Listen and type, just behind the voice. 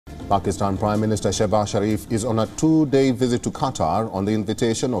Pakistan Prime Minister Shehbaz Sharif is on a two-day visit to Qatar on the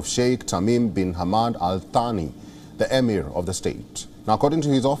invitation of Sheikh Tamim bin Hamad Al Thani, the Emir of the state. Now, according to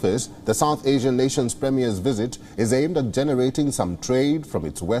his office, the South Asian nation's premier's visit is aimed at generating some trade from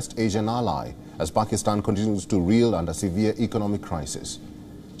its West Asian ally as Pakistan continues to reel under severe economic crisis.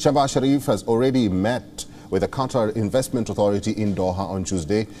 Shehbaz Sharif has already met with the Qatar Investment Authority in Doha on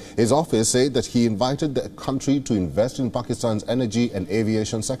Tuesday. His office said that he invited the country to invest in Pakistan's energy and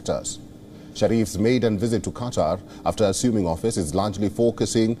aviation sectors. Sharif's maiden visit to Qatar after assuming office is largely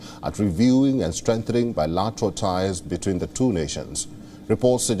focusing at reviewing and strengthening bilateral ties between the two nations.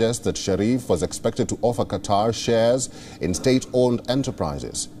 Reports suggest that Sharif was expected to offer Qatar shares in state-owned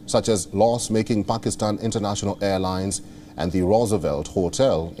enterprises, such as loss-making Pakistan International Airlines and the Roosevelt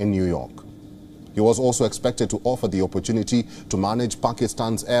Hotel in New York. He was also expected to offer the opportunity to manage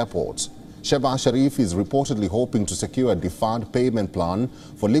Pakistan's airports. Shehbaz Sharif is reportedly hoping to secure a deferred payment plan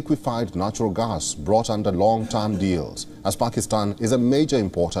for liquefied natural gas brought under long-term deals, as Pakistan is a major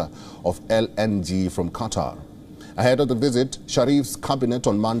importer of LNG from Qatar. Ahead of the visit, Sharif's cabinet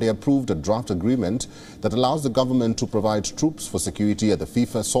on Monday approved a draft agreement that allows the government to provide troops for security at the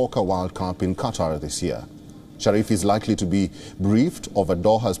FIFA Soccer World Cup in Qatar this year. Sharif is likely to be briefed over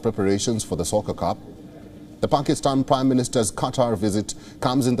Doha's preparations for the Soccer Cup. The Pakistan Prime Minister's Qatar visit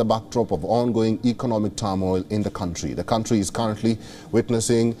comes in the backdrop of ongoing economic turmoil in the country. The country is currently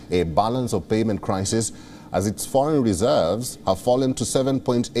witnessing a balance of payment crisis as its foreign reserves have fallen to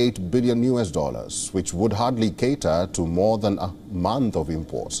 $7.8 billion, which would hardly cater to more than a month of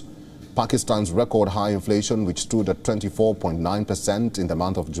imports. Pakistan's record high inflation, which stood at 24.9% in the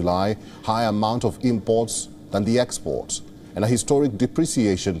month of July, high amount of imports than the exports, and a historic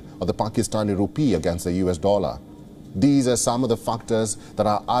depreciation of the Pakistani rupee against the US dollar. These are some of the factors that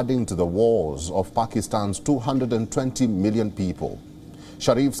are adding to the woes of Pakistan's 220 million people.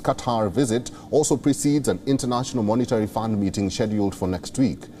 Sharif's Qatar visit also precedes an International Monetary Fund meeting scheduled for next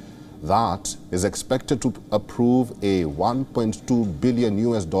week. That is expected to approve a $1.2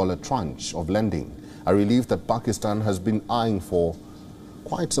 billion tranche of lending, a relief that Pakistan has been eyeing for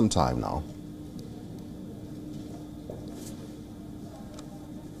quite some time now.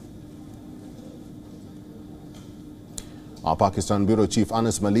 Our Pakistan Bureau Chief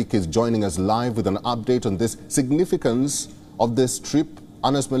Anas Malik is joining us live with an update on this significance of this trip.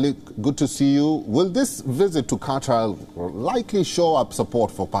 Anas Malik, good to see you. Will this visit to Qatar likely show up support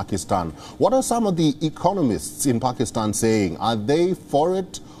for Pakistan? What are some of the economists in Pakistan saying? Are they for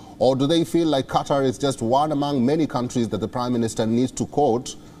it, or do they feel like Qatar is just one among many countries that the Prime Minister needs to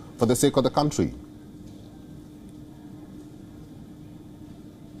quote for the sake of the country?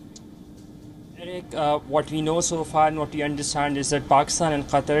 What we know so far and what we understand is that Pakistan and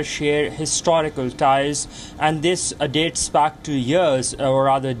Qatar share historical ties, and this dates back to years, or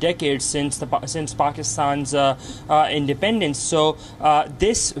rather decades, since Pakistan's independence. So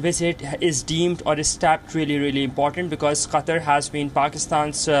this visit is deemed or is tapped really important, because Qatar has been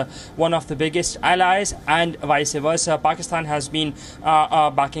Pakistan's one of the biggest allies, and vice versa. Pakistan has been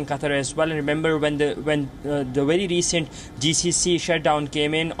backing Qatar as well. And remember, when the very recent GCC shutdown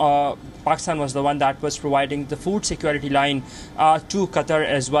came in, Pakistan was the one that was providing the food security line to Qatar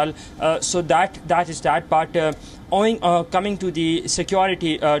as well. So that is that. But coming to the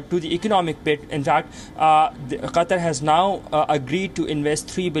security, to the economic bit, in fact, Qatar has now agreed to invest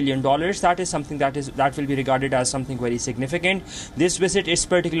 $3 billion. That is something that will be regarded as something very significant. This visit is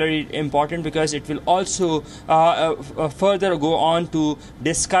particularly important because it will also further go on to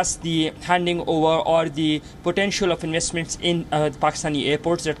discuss the handing over or the potential of investments in Pakistani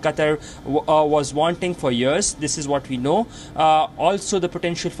airports that Qatar was wanting for years. This is what we know. Also, the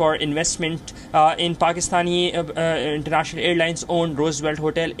potential for investment in Pakistani International Airlines owned Roosevelt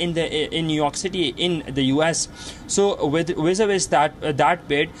Hotel in New York City in the US. So vis-a-vis that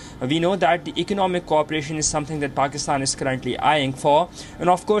bid, we know that the economic cooperation is something that Pakistan is currently eyeing for, and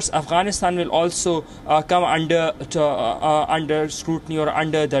of course Afghanistan will also come under scrutiny or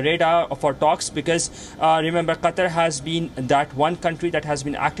under the radar for talks, because remember, Qatar has been that one country that has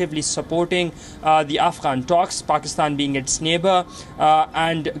been actively supporting the Afghan talks, Pakistan being its neighbor,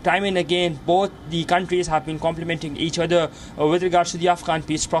 and time and again both the countries have been complementing each other with regards to the Afghan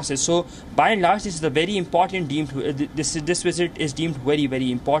peace process. So by and large, this is a very important this visit is deemed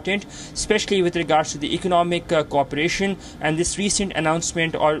very important, especially with regards to the economic cooperation, and this recent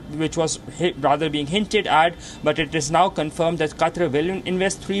announcement, or which was rather being hinted at, but it is now confirmed that Qatar will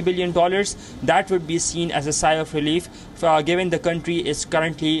invest $3 billion. That would be seen as a sigh of relief, given the country is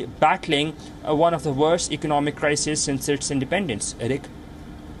currently battling one of the worst economic crises since its independence. Eric?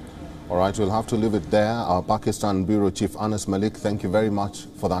 All right, we'll have to leave it there. Our Pakistan Bureau Chief Anas Malik, thank you very much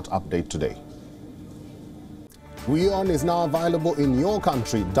for that update today. WION is now available in your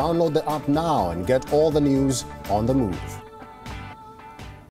country. Download the app now and get all the news on the move.